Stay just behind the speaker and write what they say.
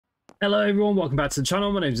Hello everyone, welcome back to the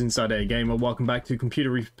channel. My name is InsideAgameR. Welcome back to Computer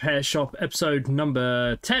Repair Shop episode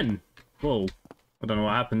number 10. Whoa, I don't know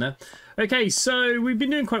what happened there. Okay, so we've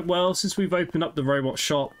been doing quite well since we've opened up the robot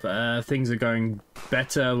shop. Things are going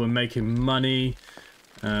better, we're making money.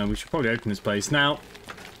 We should probably open this place. Now,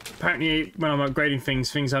 apparently when I'm upgrading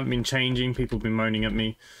things, things haven't been changing. People have been moaning at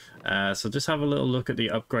me. So just have a little look at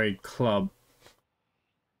the upgrade club.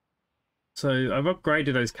 So I've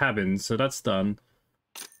upgraded those cabins, so that's done.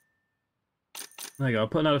 There you go, I'll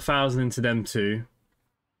put another 1,000 into them too.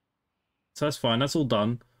 So that's fine, that's all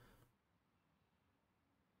done.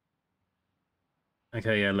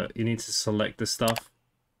 Okay, yeah, look, you need to select the stuff.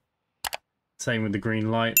 Same with the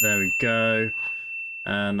green light, there we go.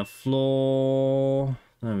 And the floor,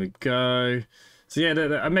 there we go. So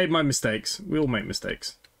yeah, I made my mistakes. We all make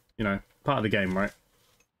mistakes. You know, part of the game, right?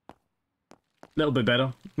 A little bit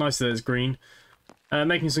better. Nice that it's green.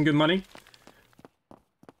 Making some good money.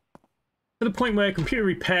 To the point where computer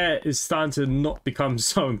repair is starting to not become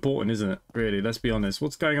so important, isn't it? Really, let's be honest.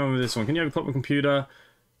 What's going on with this one? Can you overclock my computer?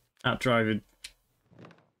 App driver.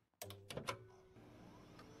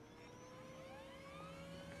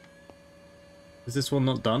 Is this one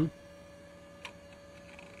not done?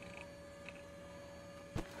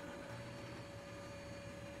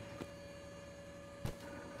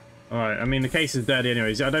 Alright, I mean the case is dead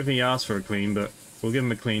anyways. I don't think he asked for a clean, but we'll give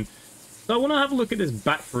him a clean. So I want to have a look at this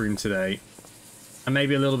back room today. And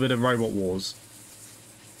maybe a little bit of Robot Wars.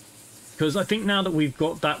 Because I think now that we've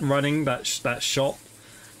got that running, that shop,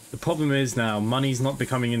 the problem is now money's not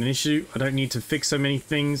becoming an issue. I don't need to fix so many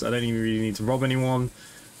things. I don't even really need to rob anyone.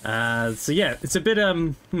 So yeah, it's a bit,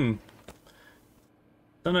 don't know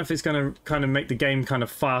if it's going to kind of make the game kind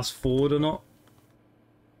of fast forward or not.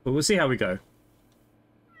 But we'll see how we go.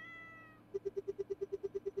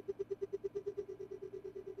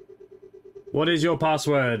 What is your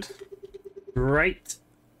password? Great.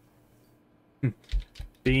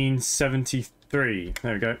 Bean 73.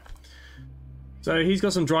 There we go. So he's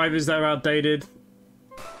got some drivers that are outdated.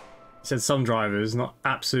 He said some drivers, not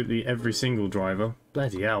absolutely every single driver.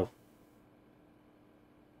 Bloody hell.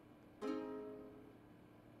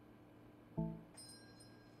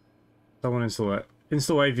 Don't want to install it.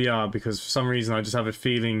 Install AVR because for some reason I just have a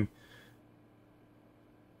feeling.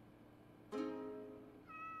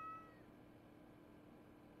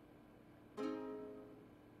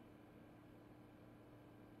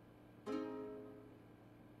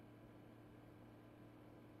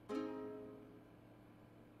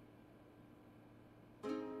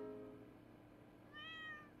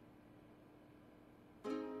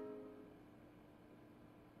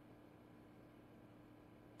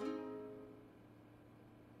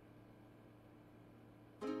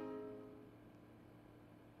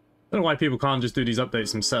 I don't know why people can't just do these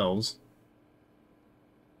updates themselves.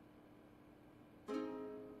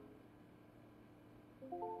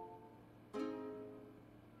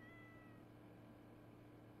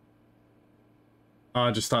 Oh,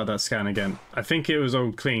 I just started that scan again. I think it was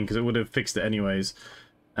all clean because it would have fixed it anyways.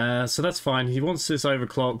 So that's fine. He wants this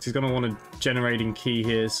overclocked. He's going to want a generating key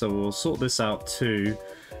here, so we'll sort this out too.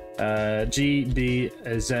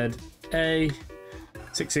 GBZA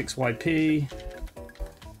 66YP.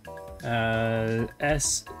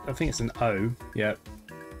 S, I think it's an O, yep.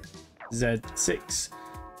 Z6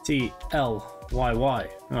 TLYY.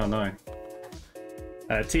 Oh no.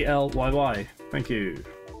 TLYY, thank you.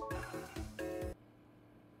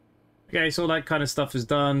 Okay, so all that kind of stuff is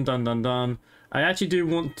done. I actually do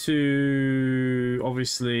want to,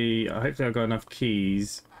 obviously, hopefully I've got enough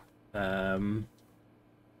keys. Or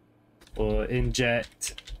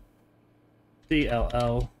inject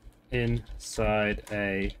DLL inside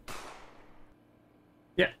a.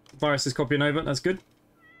 Yeah, virus is copying over, that's good.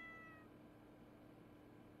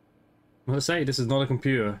 What I say, this is not a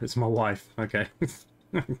computer, it's my wife. Okay.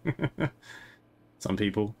 Some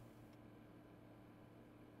people.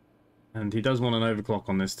 And he does want an overclock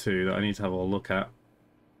on this too, that I need to have a look at.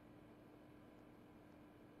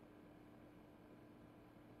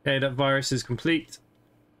 Okay, that virus is complete.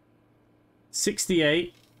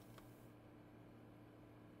 68.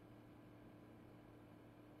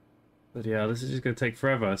 But yeah, this is just going to take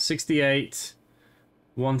forever.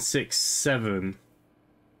 68,167.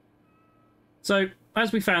 So,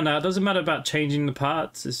 as we found out, it doesn't matter about changing the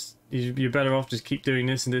parts. You're better off just keep doing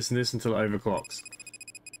this and this and this until it overclocks.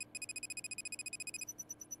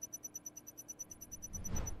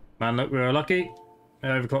 Man, look, we were lucky. It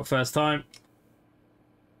overclocked first time.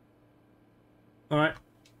 Alright.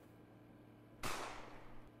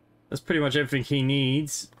 That's pretty much everything he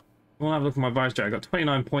needs. We'll have a look at my virus jet. I've got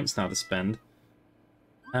 29 points now to spend.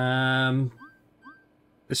 But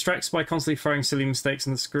Distracts by constantly throwing silly mistakes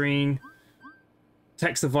on the screen.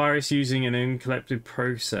 Detects the virus using an encrypted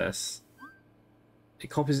process. It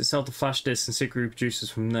copies itself to flash disks and secretly reproduces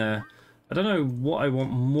from there. I don't know what I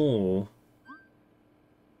want more.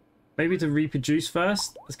 Maybe to reproduce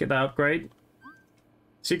first? Let's get that upgrade.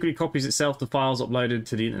 Secretly copies itself to files uploaded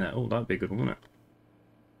to the internet. Oh, that'd be a good one, wouldn't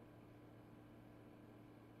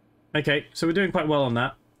it? Okay, so we're doing quite well on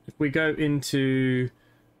that. If we go into...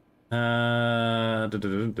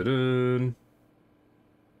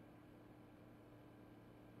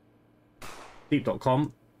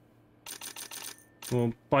 Deep.com.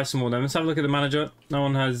 We'll buy some more of them. Let's have a look at the manager. No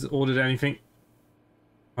one has ordered anything.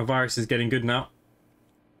 My virus is getting good now.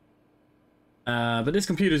 But this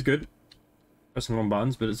computer's good. Pressing the wrong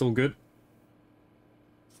buttons, but it's all good.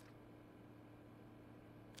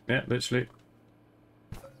 Yeah, literally.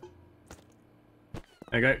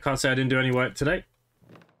 There you go. Can't say I didn't do any work today.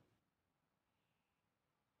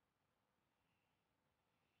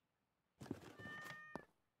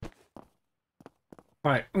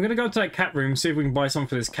 Right, I'm gonna go to that cat room, see if we can buy something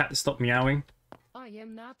for this cat to stop meowing. I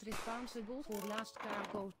am not responsible for last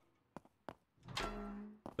cargo. So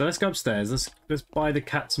let's go upstairs. Let's buy the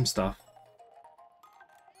cat some stuff.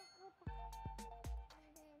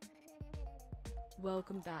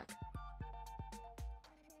 Welcome back.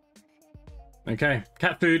 Okay,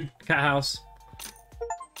 cat food, cat house.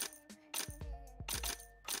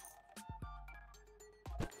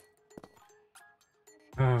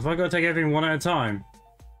 Oh, have I got to take everything one at a time?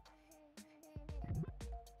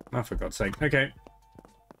 Oh, for God's sake. Okay.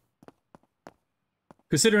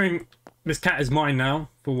 Considering this cat is mine now,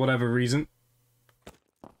 for whatever reason.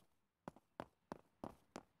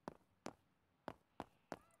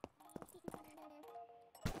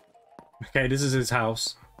 Okay, this is his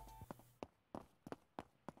house.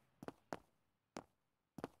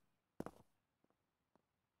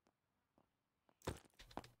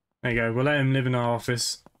 There you go, we'll let him live in our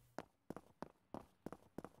office.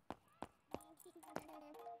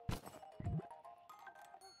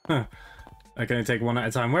 Huh. I can only take one at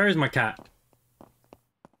a time. Where is my cat?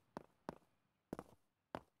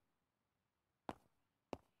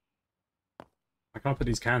 I can't put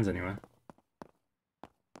these cans anywhere.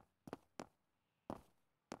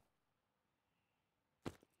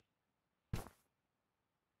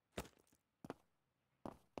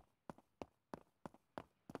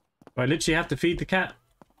 Do I literally have to feed the cat?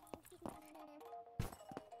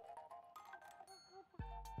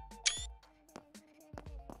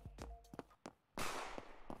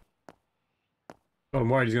 God, I'm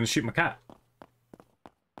worried he's going to shoot my cat.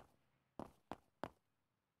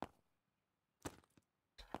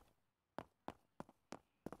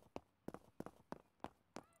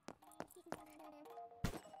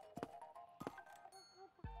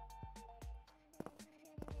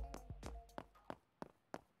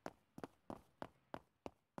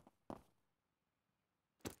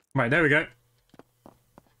 Right, there we go.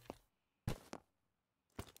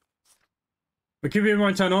 The computer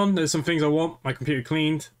won't turn on. There's some things I want. My computer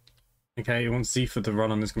cleaned. Okay, it wants Zephyr to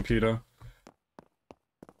run on this computer.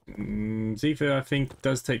 Zephyr, I think,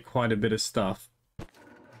 does take quite a bit of stuff.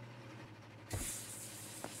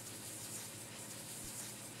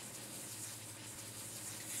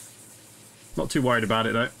 Not too worried about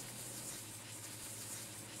it, though.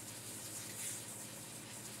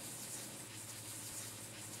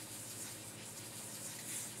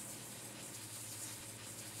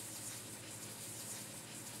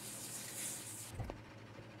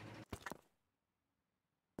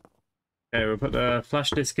 Okay, we'll put the flash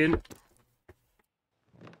disk in.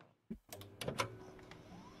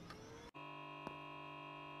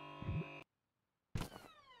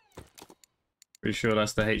 Pretty sure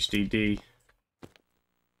that's the HDD.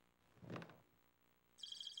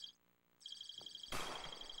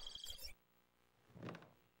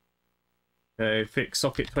 Okay, fix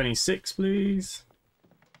socket 26, please.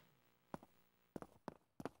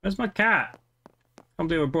 Where's my cat? I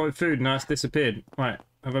believe I brought it food and now it's disappeared. Right.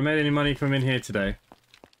 Have I made any money from in here today?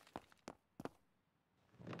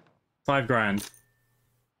 5 grand.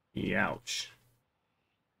 Youch.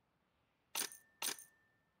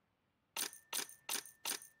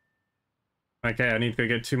 Okay, I need to go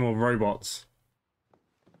get 2 more robots.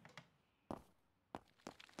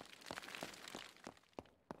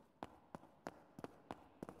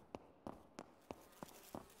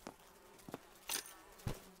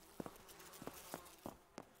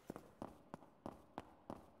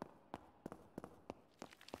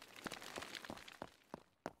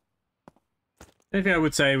 Anything I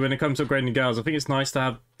would say when it comes to upgrading girls, I think it's nice to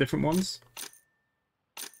have different ones.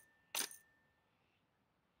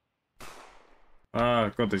 Oh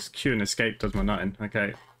god, this Q and escape does my nutting.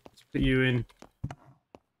 Okay, let's put you in.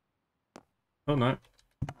 Oh no.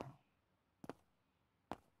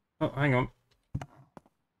 Oh, hang on.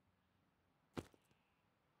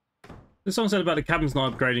 There's someone said about the cabins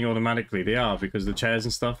not upgrading automatically. They are, because the chairs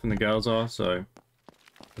and stuff and the girls are, so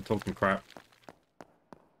they're talking crap.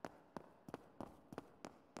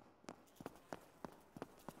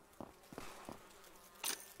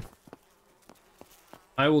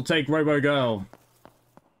 I will take Robo Girl.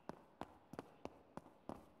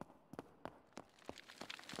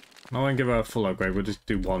 I won't give her a full upgrade, we'll just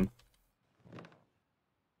do one.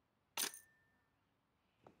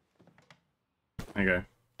 There you go.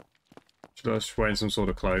 Just wearing some sort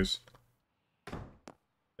of clothes.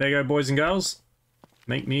 There you go, boys and girls.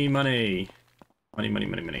 Make me money. Money, money,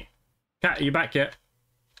 money, money. Cat, are you back yet?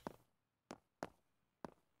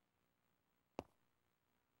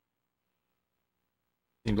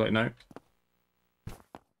 Seems like no.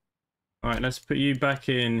 Alright, let's put you back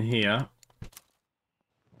in here.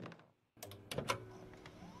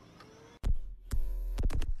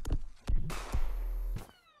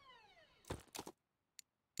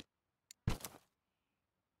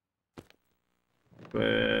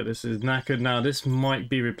 But this is knackered now. This might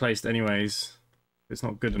be replaced anyways. It's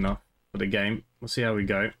not good enough for the game. We'll see how we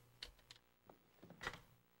go.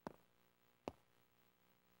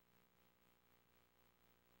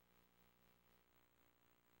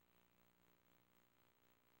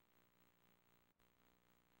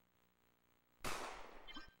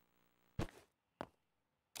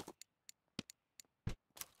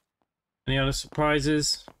 Any other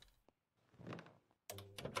surprises?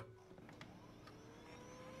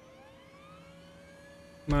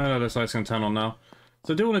 No, this light's going to turn on now.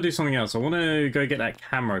 So I do want to do something else. I want to go get that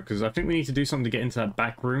camera, because I think we need to do something to get into that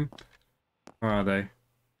back room. Where are they?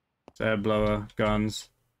 It's air blower, guns.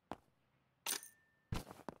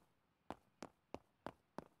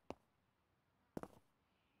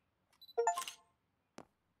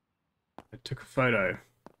 I took a photo.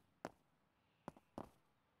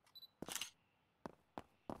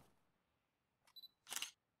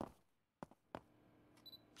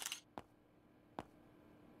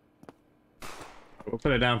 We'll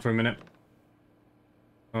put it down for a minute.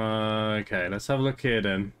 Okay, let's have a look here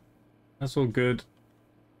then. That's all good.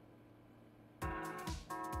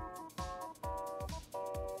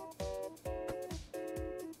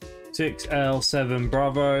 XL7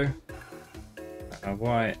 Bravo.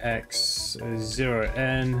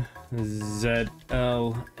 YX0N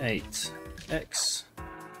ZL8 X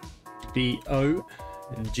DO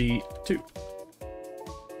G2.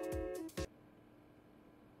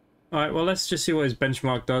 Alright, well, let's just see what his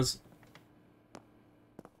benchmark does.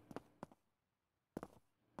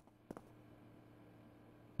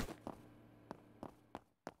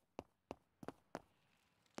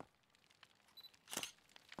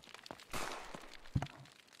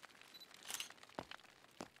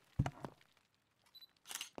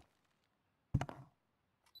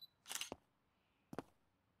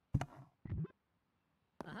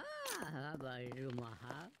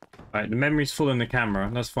 Alright, the memory's full in the camera,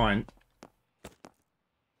 that's fine.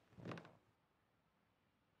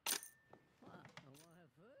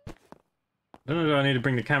 I don't know if I need to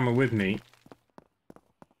bring the camera with me.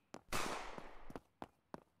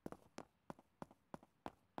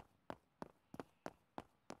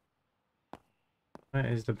 Where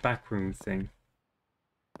is the backroom thing?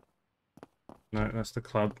 No, that's the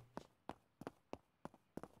club.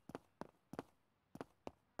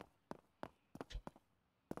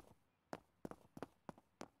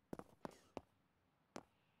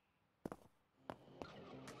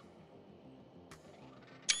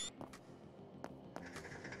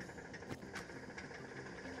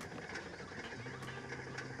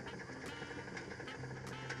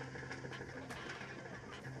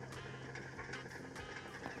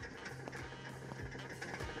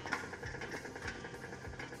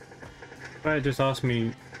 I just asked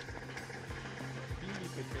me.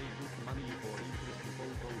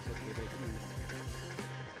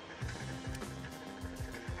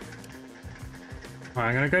 Alright,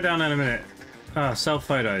 I'm gonna go down in a minute. Ah, sell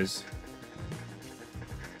photos.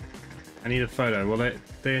 I need a photo. Well,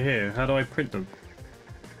 they're here. How do I print them?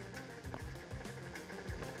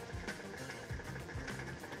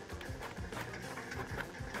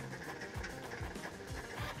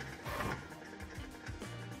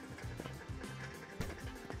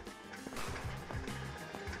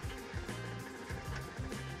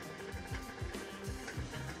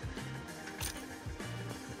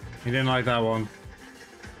 He didn't like that one.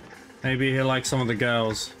 Maybe he'll like some of the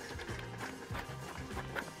girls.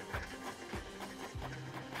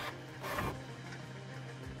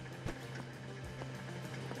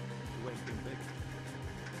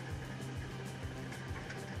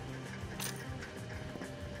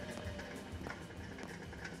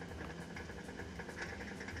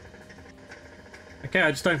 Okay,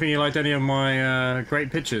 I just don't think you liked any of my great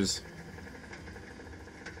pictures.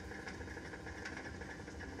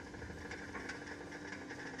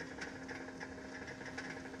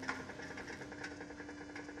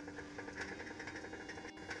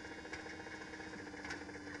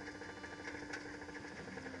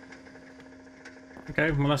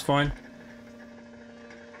 Okay, well that's fine.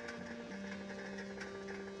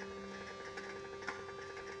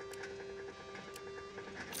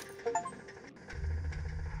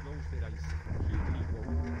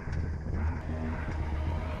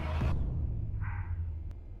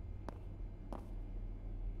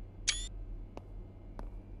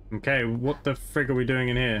 Okay, what the frig are we doing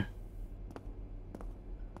in here?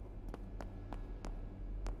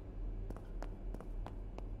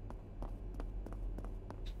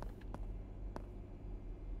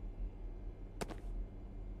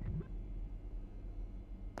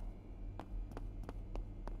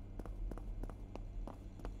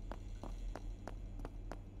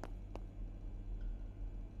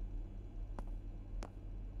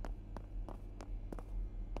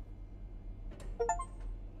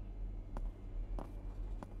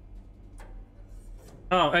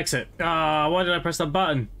 Oh, exit. Ah, why did I press that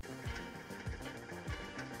button?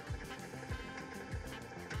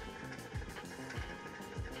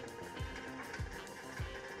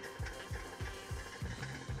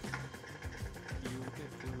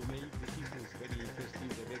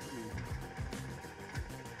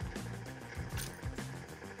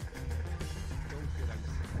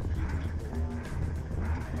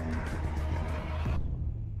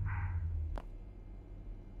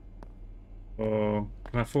 Oh,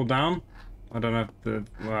 can I fall down? I don't have the...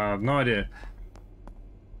 Wow, no idea.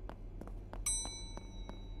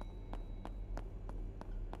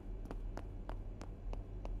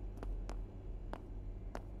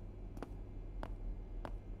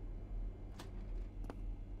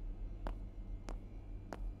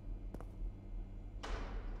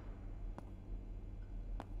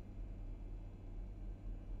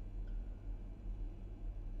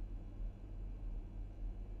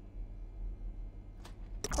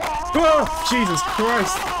 Oh, Jesus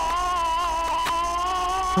Christ!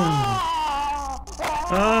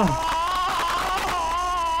 Oh.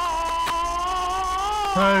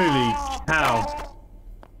 Holy cow.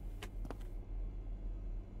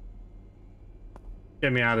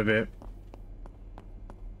 Get me out of it.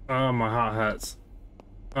 Oh, my heart hurts.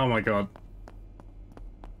 Oh my god.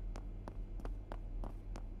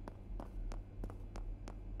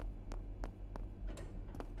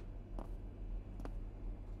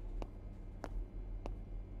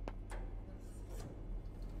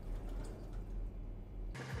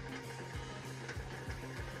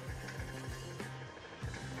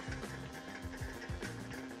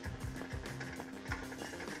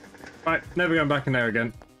 Right, never going back in there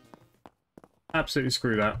again. Absolutely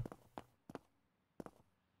screw that.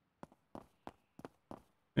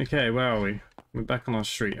 Okay, where are we? We're back on our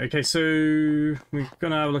street. Okay, so we're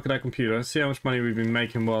gonna have a look at that computer, see how much money we've been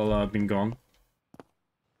making while I've been gone.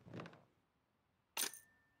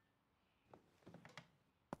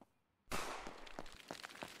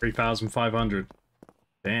 $3,500.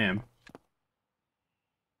 Damn.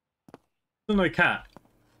 Still no cat.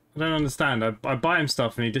 I don't understand. I buy him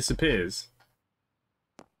stuff and he disappears.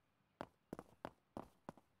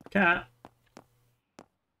 Cat.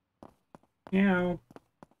 Meow.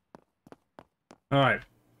 Alright.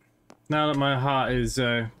 Now that my heart is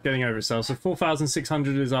getting over itself. So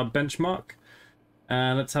 4,600 is our benchmark.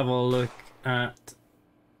 And let's have a look at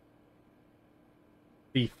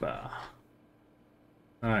FIFA.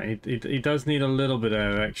 Alright, he does need a little bit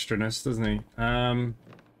of extraness, doesn't he?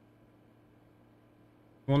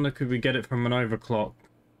 Wonder could we get it from an overclock?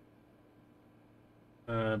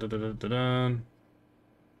 Da, da, da, da, da.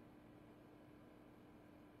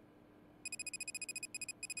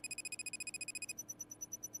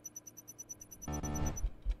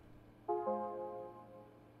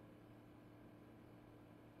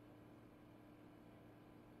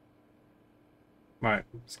 Right,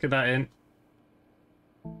 let's get that in.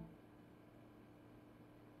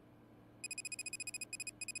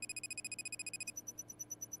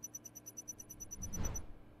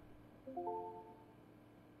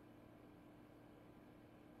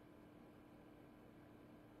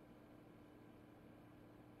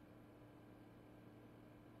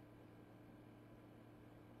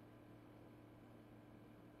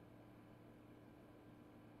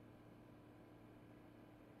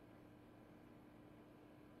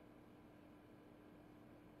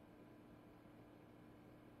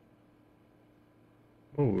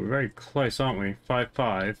 Oh, we're very close, aren't we?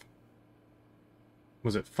 5.5.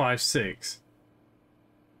 Was it 5.6?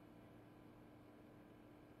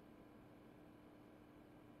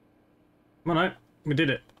 Oh no, we did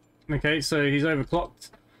it. Okay, so he's overclocked.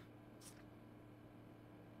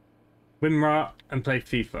 Wimra and play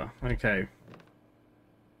FIFA. Okay.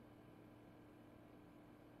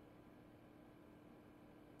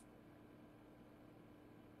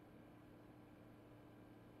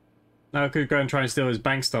 Now I could go and try and steal his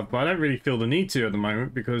bank stuff, but I don't really feel the need to at the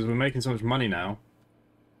moment because we're making so much money now.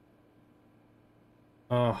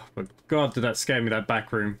 Oh, but God, did that scare me, that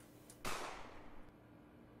back room.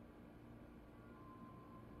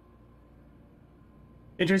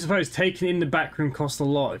 Interesting photos taken in the back room cost a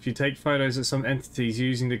lot. If you take photos of some entities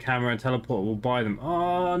using the camera and teleport, we'll buy them.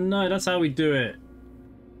 Oh no, that's how we do it.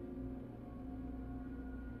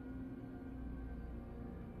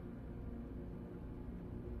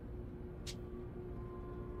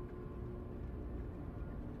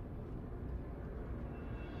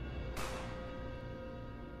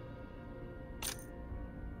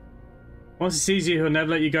 Once he sees you, he'll never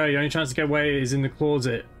let you go. Your only chance to get away is in the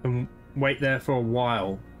closet and wait there for a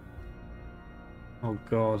while. Oh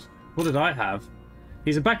God. What did I have?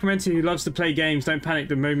 He's a backroom who loves to play games. Don't panic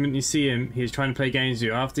the moment you see him. He is trying to play games with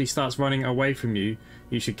you. After he starts running away from you,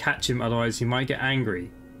 you should catch him, otherwise he might get angry.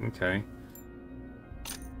 Okay.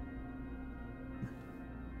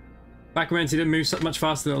 Backroom don't move so much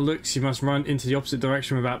faster than it looks. You must run into the opposite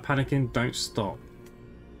direction without panicking. Don't stop.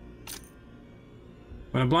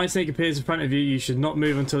 When a blind snake appears in front of you, you should not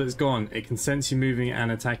move until it's gone. It can sense you moving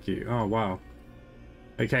and attack you. Oh, wow.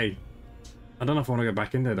 Okay. I don't know if I want to go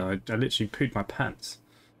back in there, though. I literally pooed my pants.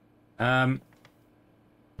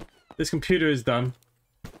 This computer is done.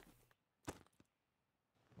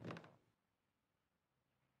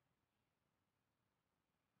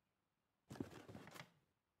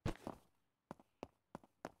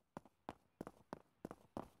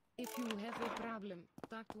 If you have a problem,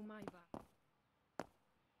 talk to my bar.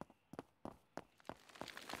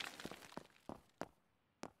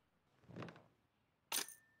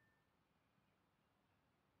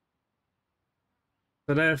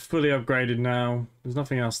 So they're fully upgraded now. There's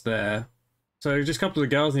nothing else there. So just a couple of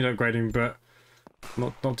the girls need upgrading, but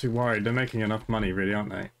not too worried. They're making enough money, really, aren't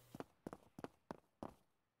they?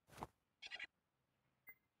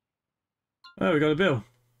 Oh, we got a bill.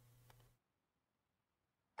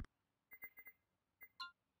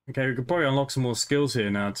 Okay, we could probably unlock some more skills here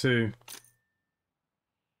now, too.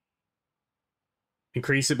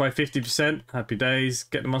 Increase it by 50%. Happy days.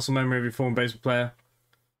 Get the muscle memory of your former baseball player.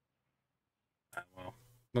 Well,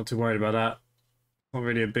 not too worried about that. Not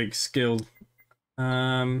really a big skill.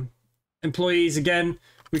 Employees, again.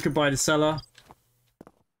 We could buy the seller.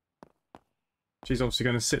 She's obviously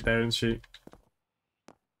going to sit there, isn't she?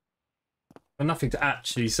 Well, nothing to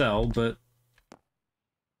actually sell, but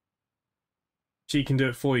she can do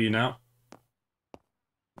it for you now.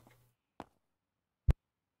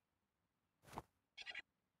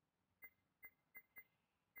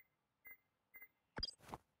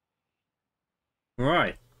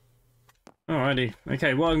 Right. Alrighty.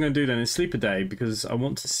 Okay, what I'm going to do then is sleep a day because I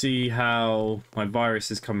want to see how my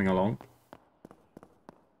virus is coming along.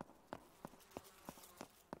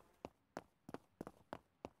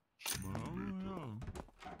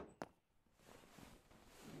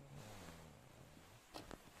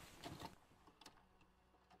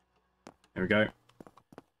 There we go.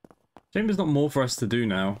 Chamber's not more for us to do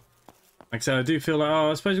now. Like I said, I do feel like,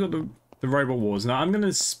 oh, I suppose we've got the Robot Wars. Now, I'm going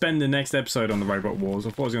to spend the next episode on the Robot Wars. I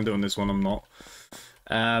thought I was going to do it on this one, I'm not.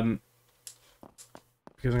 Because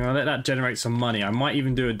I'm going to let that generate some money. I might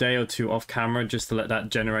even do a day or two off camera just to let that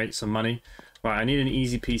generate some money. Right, I need an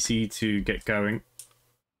easy PC to get going.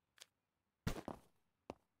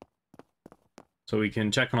 So we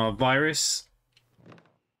can check on our virus.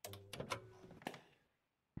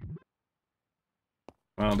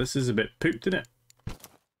 Well, this is a bit pooped, isn't it?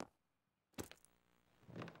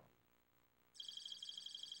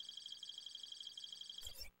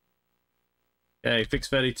 Okay, fix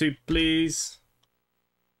 32, please.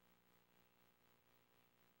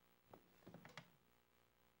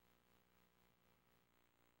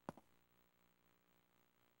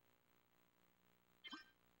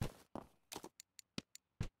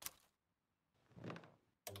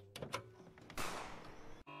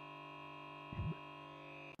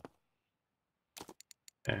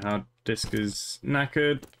 Okay, hard disk is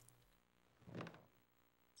knackered.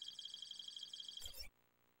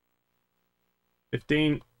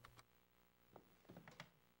 $15.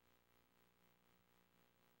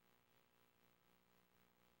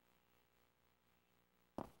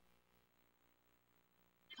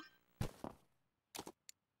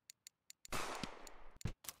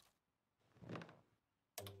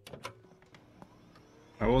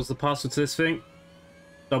 What was the password to this thing?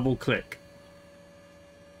 Double click.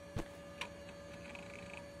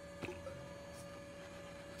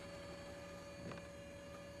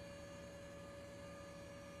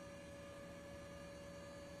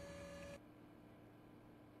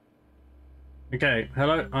 Okay,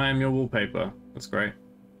 hello, I am your wallpaper. That's great.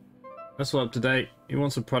 That's all up to date. He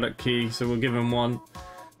wants a product key, so we'll give him one.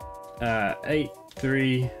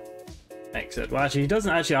 83 exit. Well, actually, he doesn't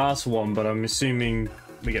actually ask for one, but I'm assuming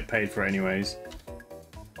we get paid for it anyways.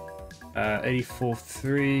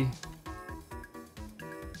 84.3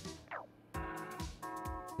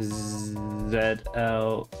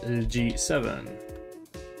 ZLG7.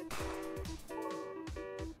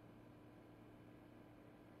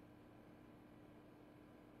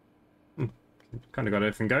 Kind of got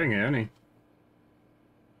everything going here, hasn't he?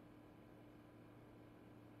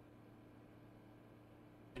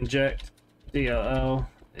 Inject DLL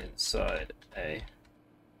inside A.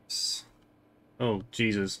 Oh,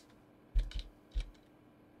 Jesus.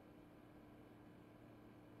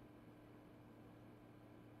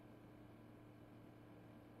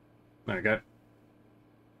 There we go.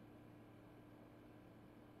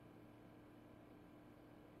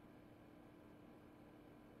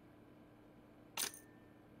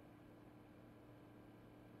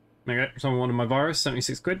 There you go. Someone wanted my virus,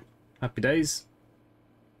 76 quid. Happy days.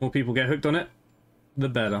 More people get hooked on it, the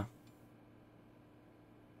better.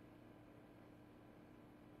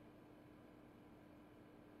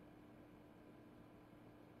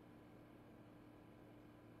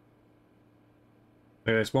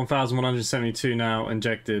 It's 1,172 now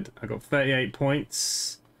injected. I got 38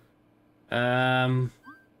 points.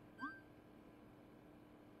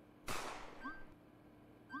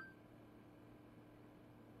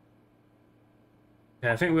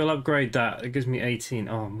 Yeah, I think we'll upgrade that. It gives me 18.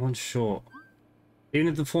 Oh, I'm one short. Even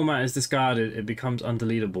if the format is discarded, it becomes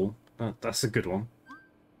undeletable. Oh, that's a good one.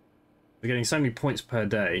 We're getting so many points per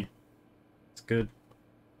day. It's good.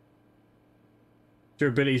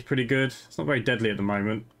 Durability is pretty good. It's not very deadly at the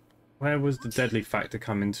moment. Where was the deadly factor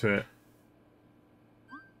come into it?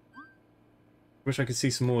 Wish I could see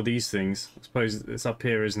some more of these things. I suppose it's up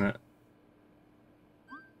here, isn't it?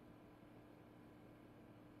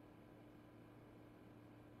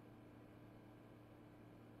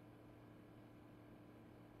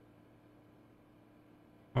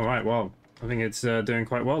 Alright, well, I think it's doing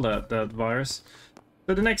quite well, that virus.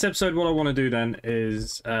 So the next episode, what I want to do then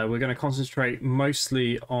is we're going to concentrate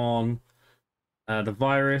mostly on the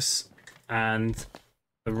virus and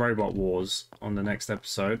the robot wars on the next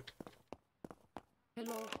episode.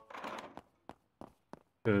 Hello.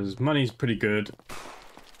 Because money's pretty good.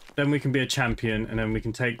 Then we can be a champion, and then we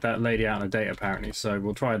can take that lady out on a date, apparently. So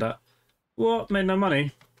we'll try that. What? Made no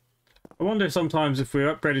money? I wonder if sometimes if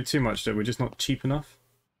we're upgraded too much that we're just not cheap enough.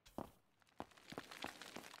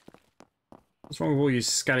 What's wrong with all you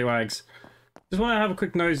scallywags? Just want to have a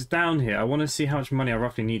quick nose down here. I want to see how much money I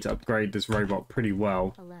roughly need to upgrade this robot pretty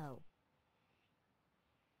well. Hello.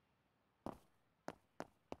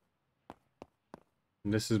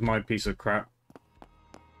 And this is my piece of crap.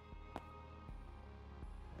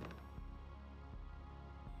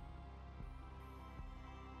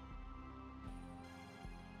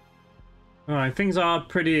 Alright, things are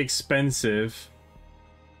pretty expensive.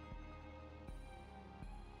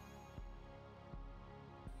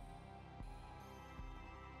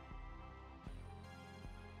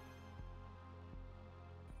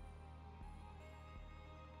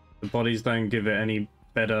 The bodies don't give it any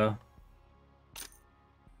better.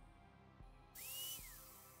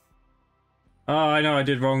 Oh, I know I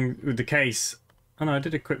did wrong with the case. Oh no, I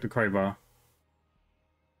did equip the crowbar.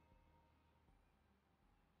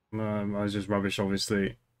 I was just rubbish,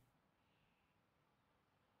 obviously.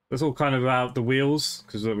 That's all kind of about the wheels,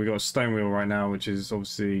 because we've got a stone wheel right now, which is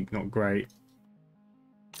obviously not great.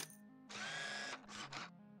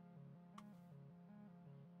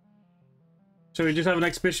 Shall we just have an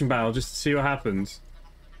exhibition battle just to see what happens?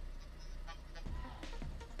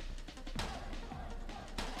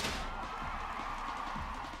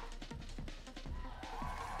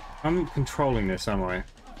 I'm controlling this, am I?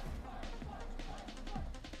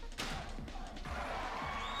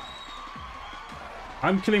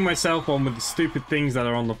 I'm killing myself on with the stupid things that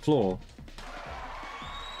are on the floor.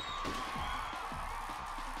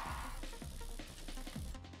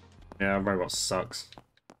 Yeah, robot sucks.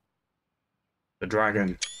 The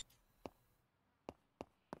dragon.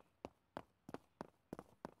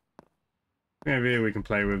 Maybe we can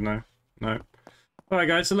play with, no. Alright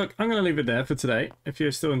guys, so look, I'm going to leave it there for today. If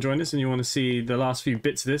you're still enjoying this and you want to see the last few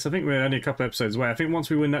bits of this, I think we're only a couple episodes away. I think once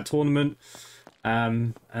we win that tournament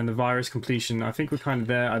and the virus completion, I think we're kind of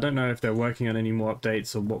there. I don't know if they're working on any more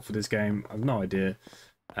updates or what for this game. I have no idea.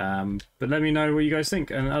 But let me know what you guys think.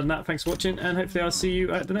 And other than that, thanks for watching, and hopefully I'll see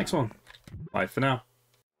you at the next one. Bye for now.